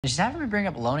She's having me bring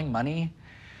up loaning money.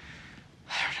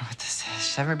 I don't know what this is.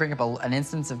 She's having me bring up an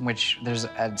instance in which there's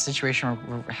a situation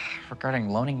regarding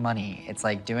loaning money. It's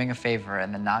like doing a favor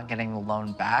and then not getting the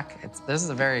loan back. This is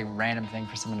a very random thing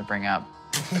for someone to bring up.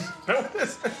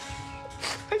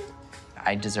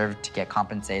 I deserve to get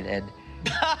compensated.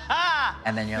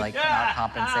 And then you're like, not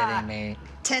compensating me.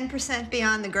 10%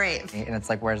 beyond the grave. And it's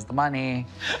like, where's the money?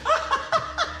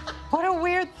 What a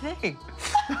weird thing.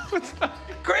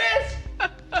 Chris!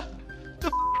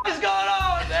 What is going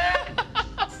on, man?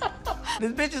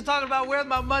 This bitch is talking about where's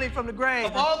my money from the grave.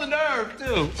 Of all the nerve,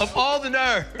 too. Of all the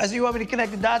nerve. So you want me to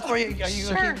connect the dots for you? Are you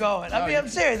gonna keep going? I mean, I'm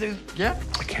serious. Yeah.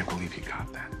 I can't believe you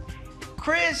got that.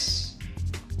 Chris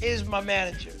is my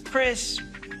manager. Chris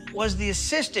was the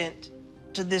assistant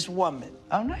to this woman.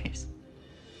 Oh, nice.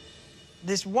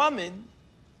 This woman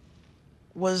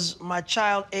was my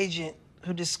child agent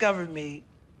who discovered me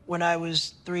when I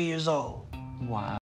was 3 years old. Wow.